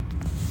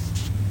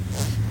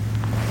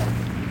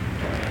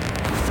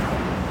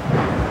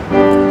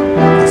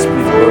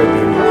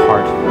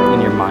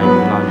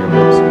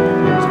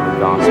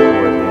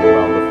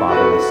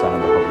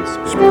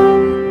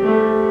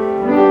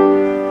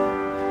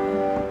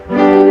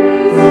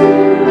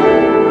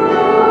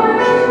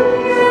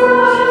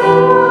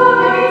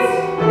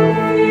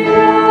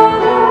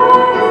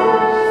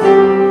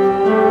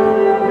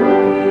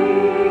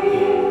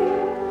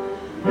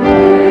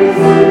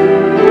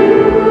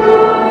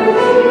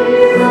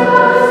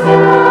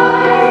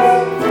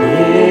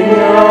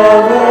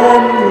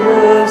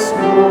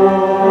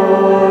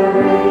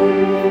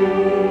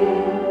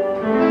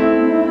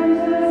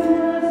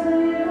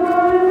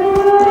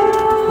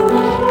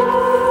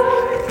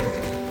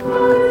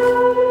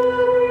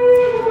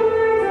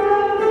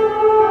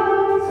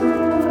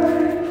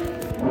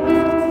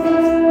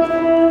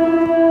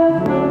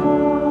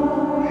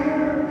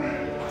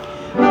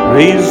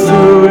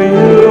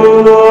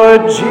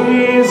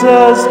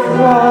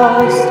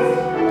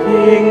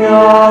King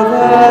of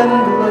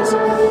endless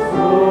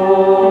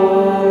glory.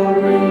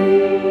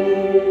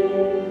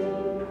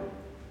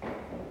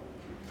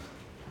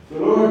 The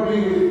Lord be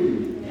with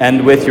you.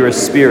 And with your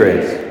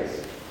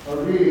spirit. A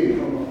reading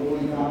from the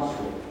Holy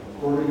Gospel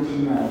according to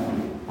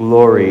Matthew.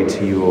 Glory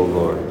to you, O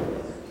Lord.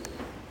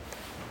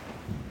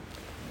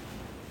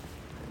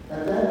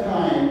 At that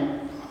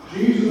time,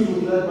 Jesus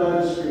was led by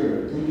the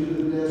Spirit into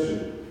the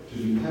desert to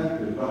be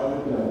tempted by the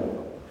devil.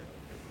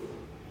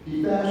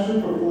 He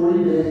fasted for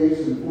 40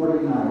 days and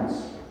 40 nights,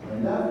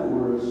 and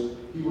afterwards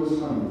he was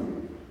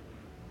hungry.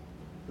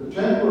 The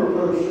tempter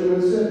approached him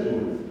and said to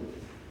him,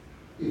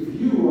 "If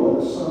you are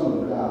the Son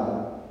of God,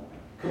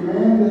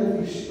 command that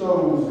these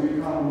stones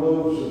become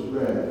loaves of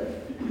bread."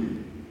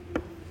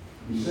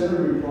 He said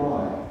in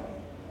reply,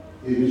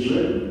 "It is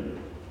written,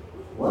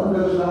 one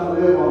does not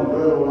live on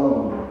bread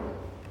alone,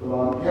 but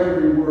on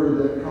every word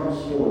that comes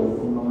forth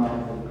from the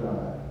mouth of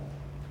God."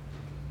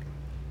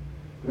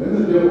 Then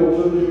the devil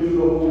took him to the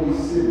holy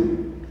city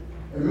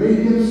and made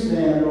him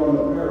stand on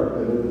the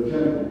parapet of the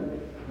temple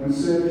and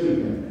said to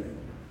him,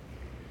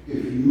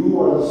 "If you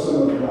are the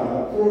Son of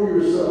God, throw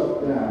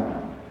yourself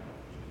down.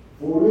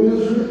 For it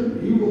is written,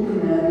 he will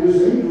command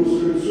his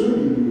angels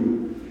concerning you,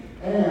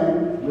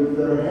 and with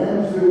their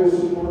hands they will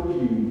support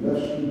you,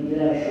 lest you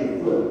dash your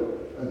foot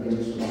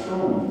against a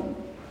stone."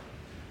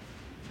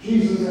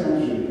 Jesus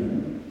answered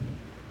him,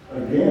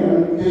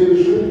 "Again it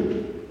is written,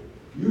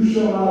 you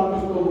shall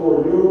not put the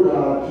Lord your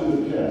God to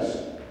the test."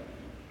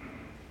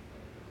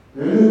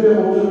 Then the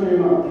devil took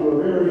him up to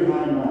a very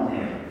high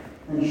mountain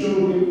and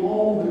showed him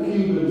all the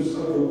kingdoms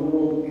of the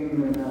world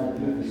in their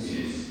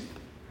magnificence.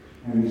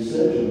 And he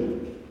said to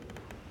him,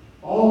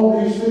 "All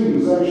these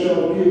things I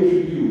shall give to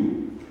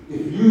you,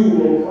 if you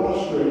will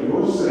prostrate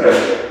yourself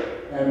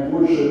and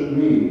worship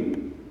me."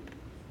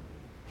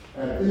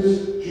 At this,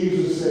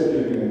 Jesus said to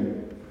him,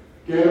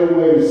 "Get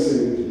away,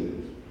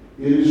 Satan.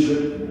 It is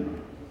written,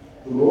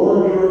 the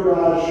Lord your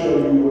God shall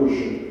you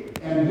worship,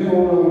 and him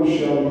alone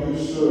shall you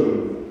serve."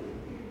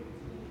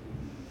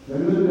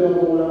 Then the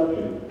devil left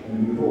him, and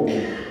behold,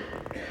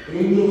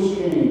 angels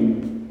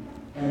came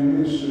and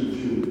ministered to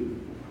him.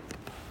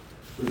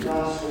 The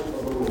Gospel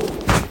of the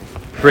Lord.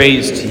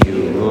 Praise to you,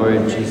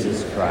 Lord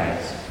Jesus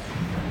Christ.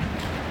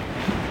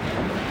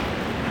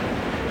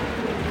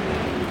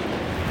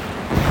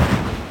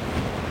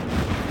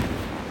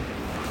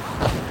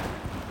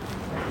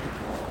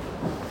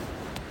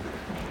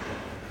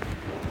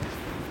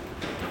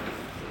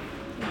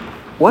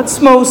 What's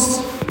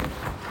most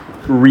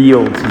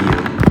real to you?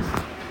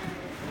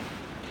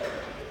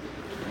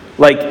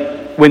 Like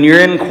when you're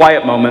in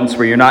quiet moments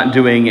where you're not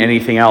doing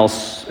anything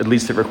else, at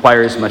least it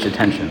requires much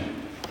attention.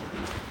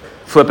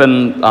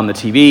 Flipping on the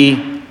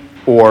TV,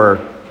 or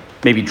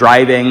maybe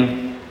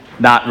driving,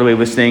 not really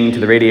listening to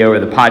the radio or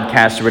the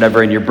podcast or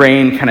whatever, and your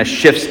brain kind of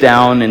shifts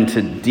down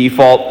into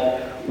default.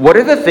 What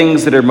are the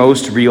things that are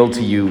most real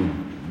to you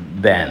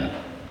then?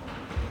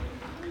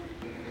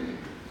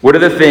 What are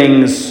the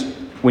things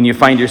when you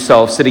find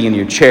yourself sitting in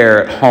your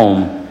chair at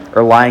home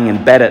or lying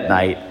in bed at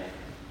night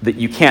that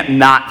you can't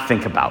not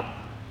think about?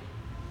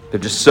 They're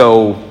just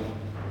so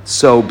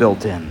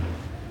built in.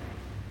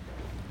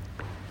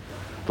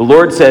 The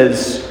Lord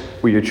says,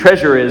 where your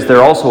treasure is,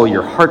 there also will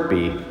your heart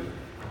be.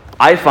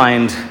 I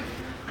find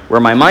where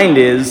my mind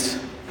is,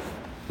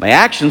 my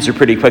actions are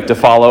pretty quick to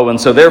follow, and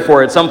so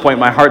therefore at some point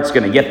my heart's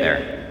going to get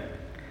there.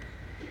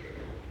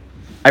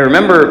 I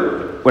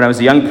remember when I was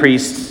a young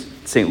priest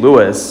in St.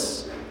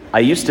 Louis, I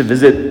used to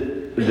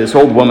visit this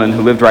old woman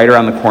who lived right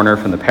around the corner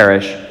from the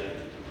parish,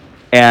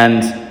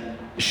 and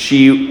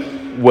she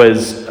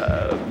was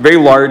a very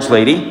large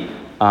lady,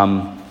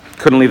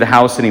 couldn't leave the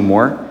house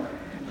anymore.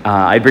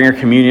 I'd bring her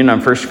communion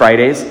on First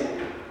Fridays.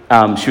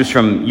 She was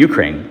from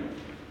Ukraine.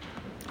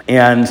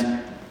 And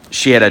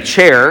she had a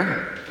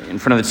chair in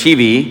front of the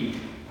TV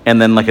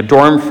and then like a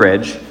dorm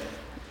fridge.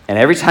 And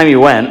every time you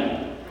went,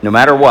 no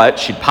matter what,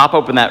 she'd pop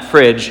open that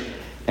fridge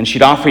and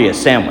she'd offer you a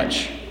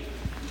sandwich.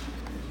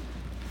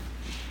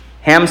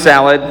 Ham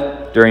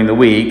salad during the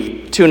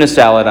week, tuna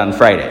salad on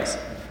Fridays.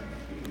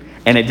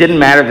 And it didn't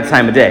matter the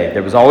time of day.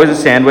 There was always a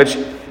sandwich,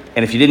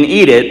 and if you didn't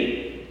eat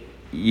it,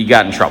 you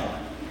got in trouble.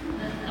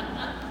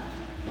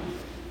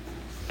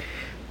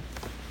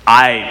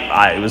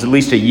 It was at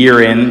least a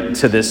year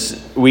into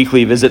this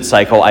weekly visit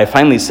cycle, I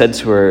finally said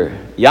to her,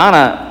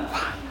 "Yana,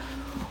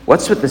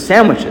 what's with the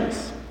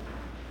sandwiches?"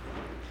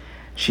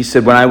 She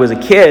said, "When I was a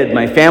kid,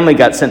 my family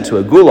got sent to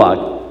a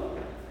gulag.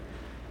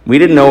 We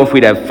didn't know if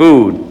we'd have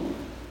food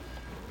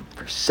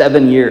for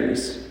 7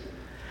 years.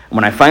 And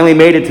when I finally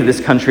made it to this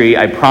country,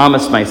 I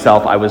promised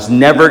myself I was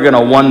never going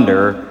to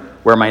wonder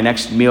where my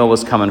next meal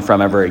was coming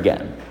from ever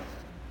again."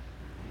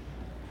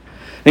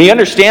 Now you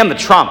understand the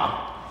trauma,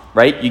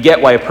 right? You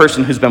get why a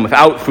person who's been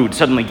without food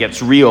suddenly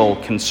gets real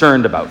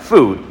concerned about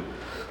food.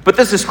 But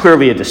this is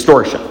clearly a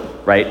distortion,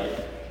 right?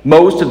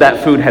 Most of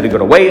that food had to go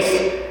to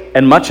waste,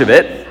 and much of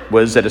it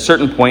was at a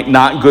certain point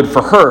not good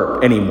for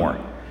her anymore.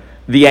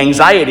 The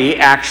anxiety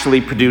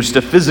actually produced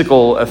a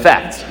physical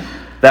effect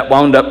that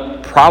wound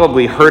up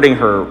probably hurting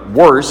her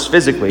worse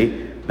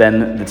physically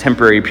than the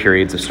temporary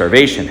periods of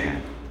starvation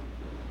had.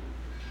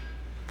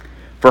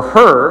 For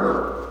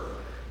her,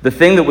 the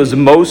thing that was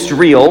most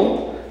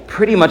real,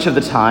 pretty much of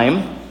the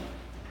time,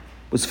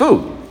 was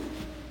food.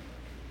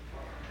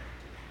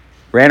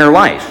 Ran her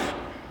life.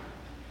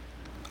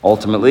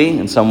 Ultimately,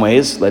 in some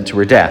ways, led to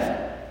her death.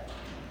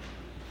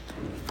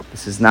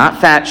 This is not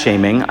fat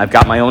shaming. I've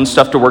got my own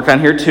stuff to work on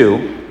here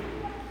too.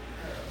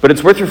 But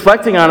it's worth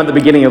reflecting on at the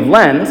beginning of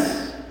Lent,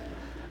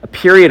 a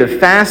period of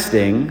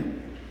fasting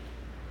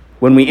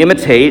when we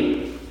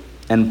imitate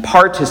and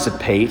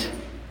participate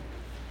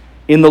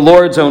in the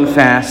Lord's own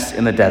fast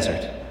in the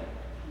desert.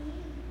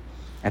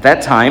 At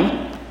that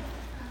time,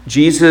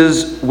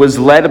 Jesus was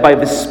led by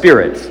the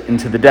Spirit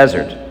into the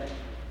desert.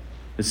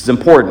 This is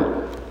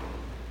important.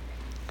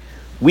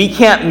 We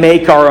can't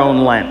make our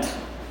own Lent.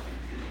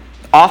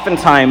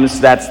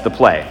 Oftentimes, that's the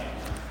play.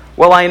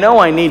 Well, I know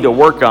I need to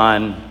work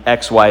on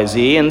X, Y,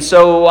 Z, and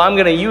so I'm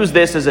going to use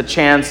this as a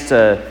chance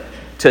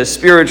to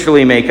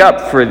spiritually make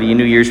up for the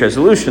New Year's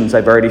resolutions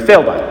I've already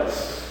failed on.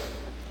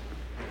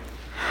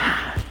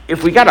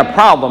 If we got a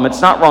problem,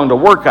 it's not wrong to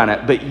work on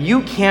it, but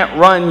you can't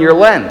run your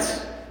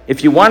Lent.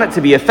 If you want it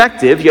to be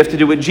effective, you have to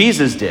do what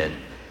Jesus did.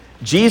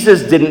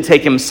 Jesus didn't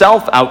take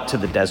himself out to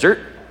the desert.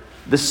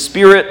 The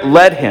Spirit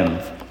led him,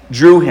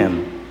 drew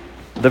him.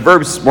 The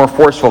verb's more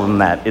forceful than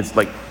that. It's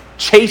like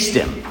chased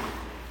him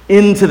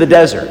into the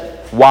desert.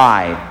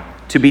 Why?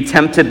 To be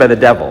tempted by the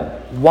devil.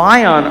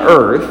 Why on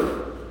earth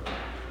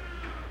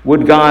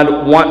would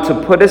God want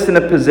to put us in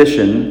a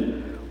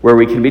position where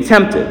we can be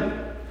tempted?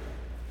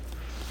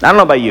 I don't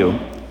know about you.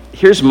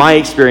 Here's my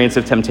experience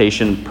of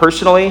temptation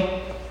personally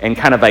and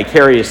kind of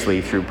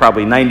vicariously through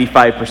probably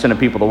 95% of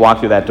people that walk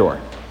through that door.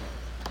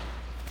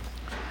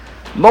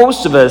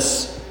 Most of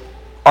us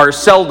are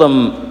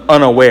seldom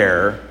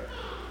unaware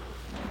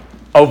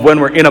of when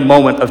we're in a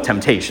moment of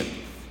temptation.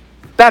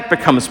 That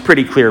becomes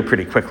pretty clear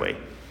pretty quickly.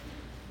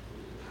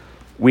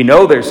 We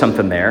know there's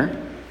something there,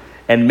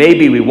 and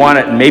maybe we want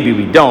it and maybe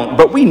we don't,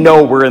 but we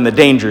know we're in the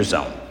danger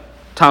zone.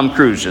 Tom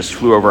Cruise just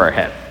flew over our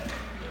head.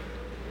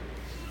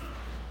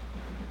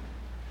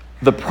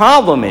 The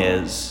problem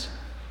is,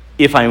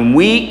 if I'm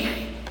weak,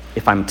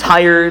 if I'm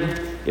tired,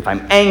 if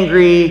I'm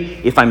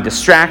angry, if I'm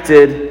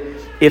distracted,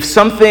 if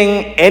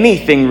something,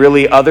 anything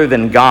really other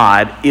than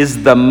God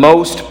is the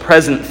most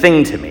present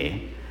thing to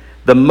me,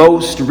 the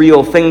most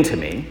real thing to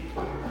me,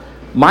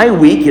 my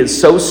week is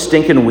so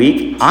stinking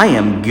weak, I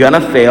am gonna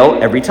fail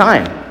every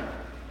time.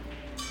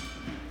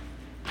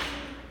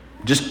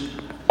 Just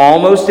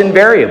almost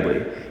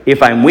invariably.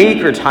 If I'm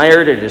weak or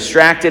tired or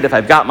distracted, if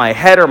I've got my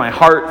head or my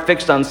heart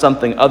fixed on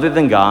something other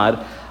than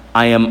God,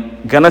 I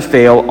am gonna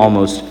fail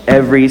almost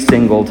every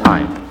single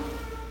time.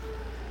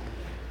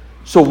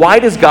 So why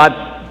does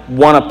God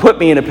want to put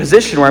me in a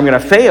position where I'm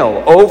going to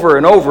fail over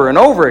and over and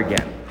over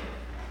again?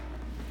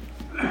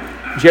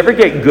 Did you ever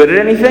get good at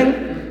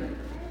anything?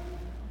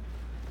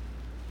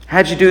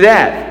 How'd you do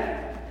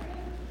that?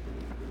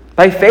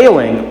 By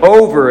failing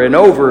over and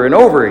over and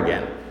over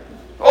again.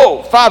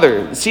 Oh,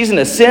 Father, the season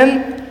of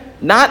sin?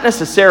 Not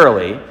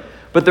necessarily,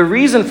 but the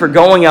reason for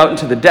going out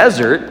into the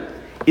desert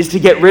is to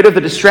get rid of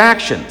the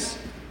distractions.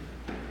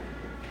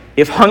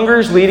 If hunger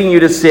is leading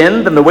you to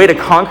sin, then the way to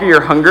conquer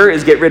your hunger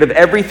is get rid of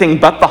everything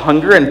but the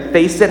hunger and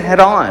face it head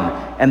on.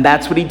 And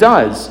that's what he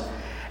does.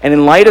 And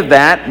in light of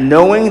that,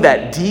 knowing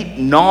that deep,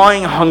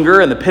 gnawing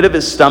hunger in the pit of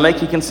his stomach,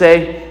 he can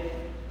say,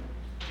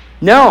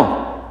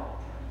 no.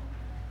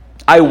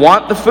 I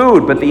want the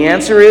food, but the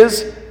answer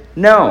is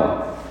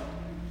no.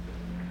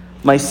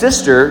 My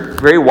sister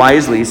very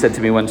wisely said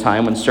to me one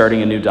time when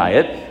starting a new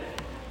diet,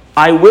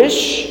 I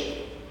wish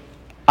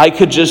I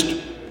could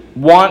just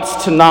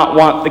want to not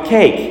want the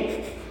cake.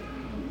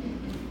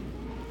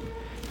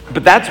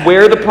 But that's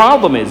where the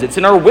problem is. It's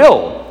in our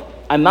will.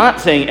 I'm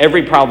not saying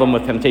every problem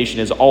with temptation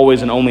is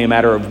always and only a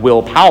matter of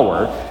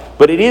willpower,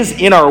 but it is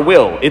in our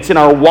will. It's in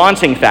our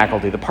wanting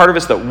faculty, the part of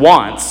us that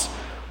wants.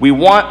 We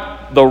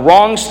want the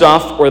wrong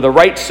stuff or the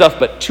right stuff,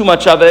 but too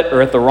much of it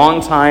or at the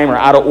wrong time or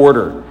out of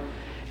order.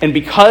 And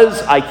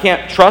because I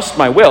can't trust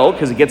my will,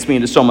 because it gets me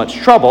into so much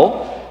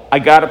trouble, I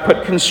got to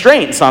put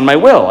constraints on my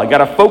will. I got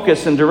to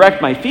focus and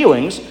direct my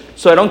feelings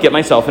so I don't get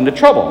myself into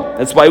trouble.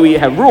 That's why we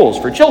have rules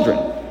for children,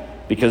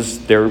 because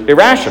they're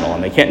irrational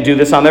and they can't do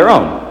this on their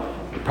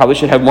own. We probably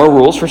should have more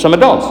rules for some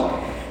adults.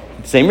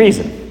 Same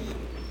reason.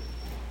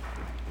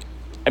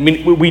 I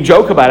mean, we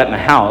joke about it in the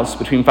house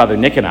between Father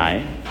Nick and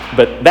I,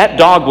 but that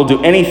dog will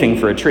do anything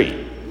for a treat.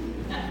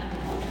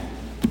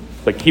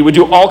 Like, he would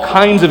do all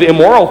kinds of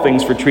immoral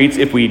things for treats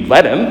if we'd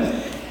let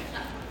him,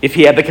 if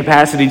he had the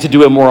capacity to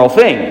do immoral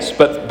things.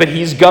 But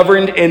he's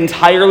governed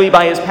entirely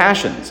by his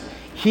passions.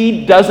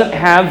 He doesn't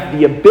have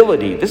the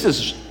ability. This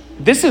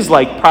is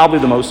like probably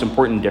the most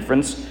important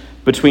difference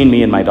between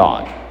me and my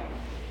dog.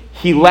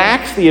 He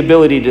lacks the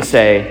ability to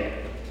say,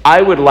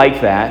 I would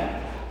like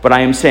that, but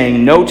I am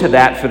saying no to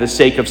that for the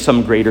sake of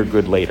some greater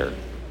good later.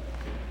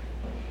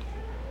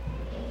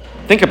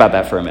 Think about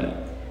that for a minute.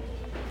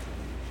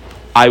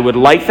 I would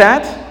like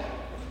that.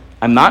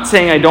 I'm not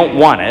saying I don't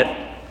want it.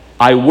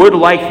 I would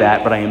like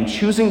that, but I am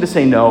choosing to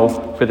say no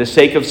for the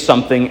sake of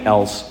something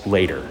else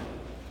later.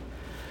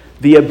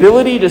 The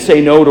ability to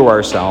say no to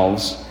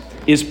ourselves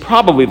is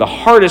probably the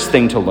hardest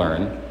thing to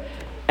learn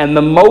and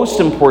the most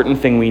important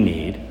thing we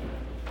need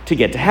to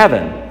get to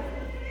heaven.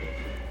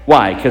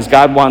 Why? Because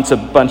God wants a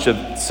bunch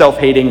of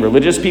self-hating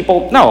religious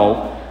people?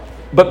 No.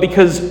 But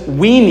because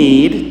we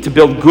need to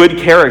build good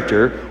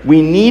character,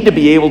 we need to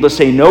be able to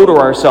say no to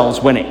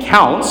ourselves when it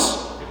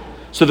counts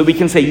so that we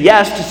can say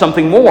yes to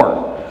something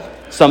more,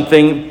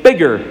 something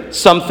bigger,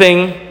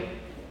 something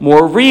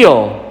more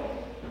real,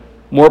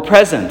 more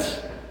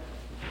present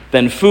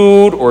than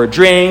food or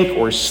drink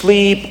or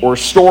sleep or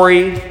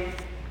story,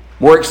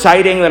 more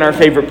exciting than our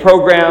favorite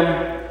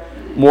program,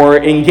 more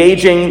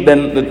engaging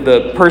than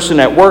the person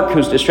at work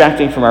who's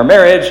distracting from our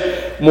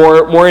marriage,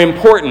 more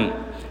important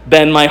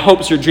than my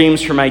hopes or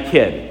dreams for my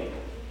kid.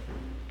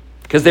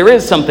 Because there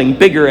is something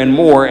bigger and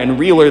more and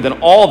realer than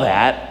all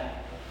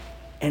that,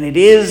 and it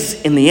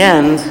is, in the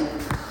end,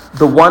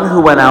 the one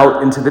who went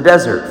out into the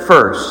desert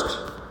first,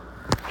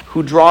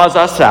 who draws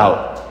us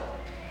out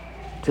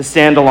to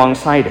stand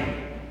alongside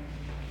him,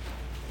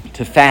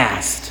 to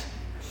fast,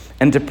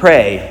 and to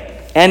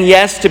pray, and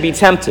yes, to be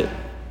tempted.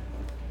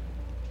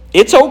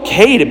 It's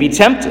okay to be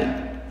tempted.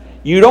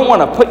 You don't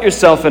want to put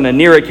yourself in a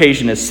near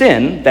occasion of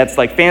sin. That's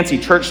like fancy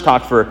church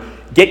talk for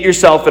get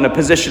yourself in a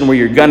position where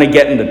you're going to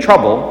get into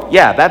trouble.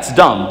 Yeah, that's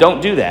dumb.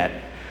 Don't do that.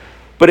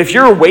 But if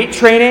you're weight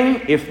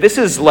training, if this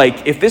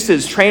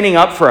is training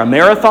up for a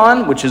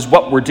marathon, which is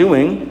what we're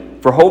doing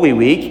for Holy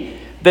Week,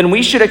 then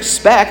we should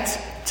expect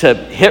to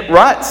hit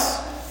ruts,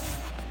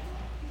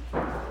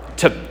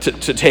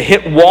 to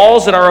hit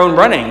walls in our own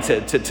running,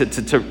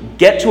 to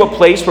get to a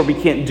place where we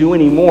can't do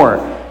anymore.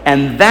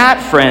 And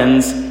that,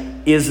 friends,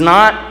 is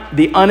not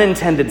the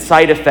unintended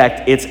side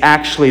effect, it's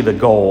actually the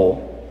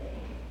goal.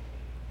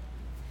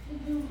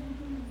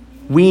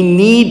 We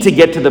need to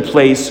get to the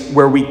place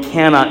where we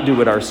cannot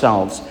do it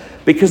ourselves,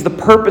 because the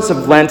purpose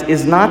of Lent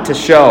is not to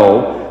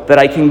show that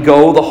I can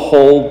go the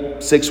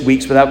whole 6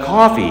 weeks without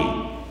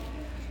coffee.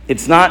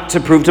 It's not to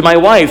prove to my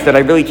wife that I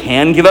really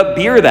can give up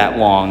beer that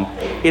long.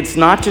 It's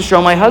not to show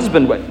my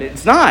husband what.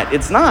 It's not.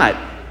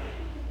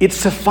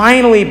 It's to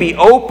finally be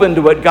open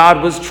to what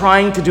God was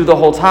trying to do the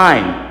whole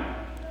time.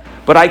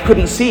 But I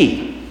couldn't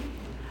see.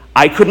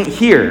 I couldn't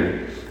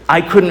hear.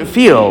 I couldn't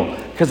feel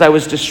because I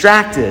was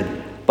distracted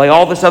by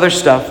all this other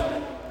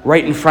stuff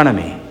right in front of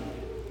me.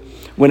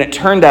 When it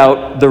turned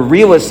out the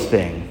realest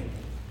thing,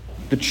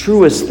 the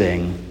truest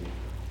thing,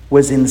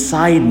 was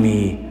inside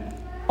me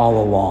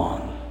all along.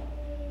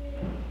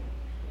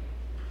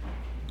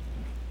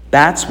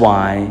 That's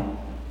why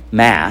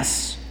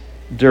Mass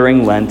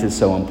during Lent is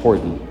so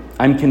important.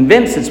 I'm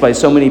convinced it's why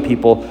so many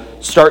people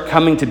start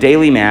coming to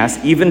daily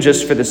Mass, even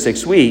just for the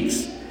 6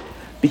 weeks,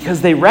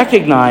 because they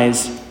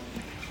recognize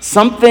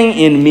something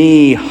in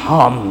me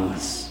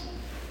hums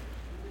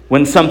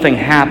when something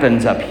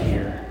happens up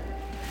here.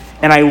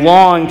 And I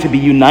long to be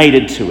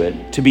united to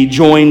it, to be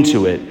joined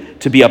to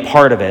it, to be a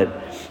part of it.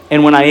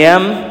 And when I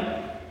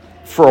am,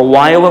 for a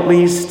while at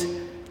least,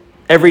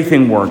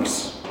 everything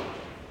works.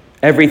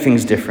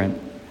 Everything's different.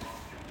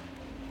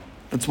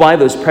 That's why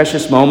those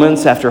precious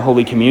moments after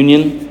Holy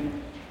Communion,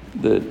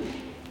 the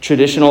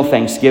traditional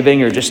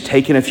Thanksgiving, or just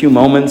taking a few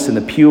moments in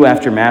the pew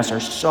after Mass are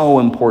so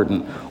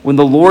important. When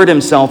the Lord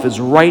himself is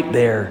right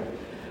there,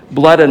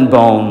 blood and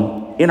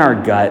bone, in our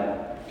gut,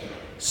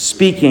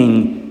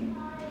 speaking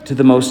to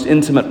the most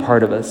intimate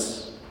part of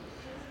us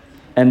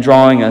and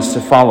drawing us to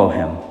follow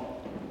him,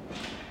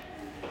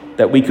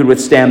 that we could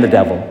withstand the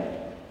devil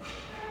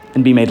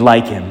and be made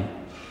like him,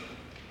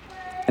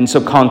 and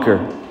so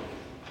conquer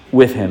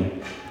with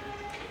him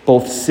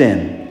both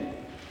sin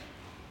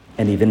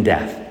and even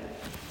death.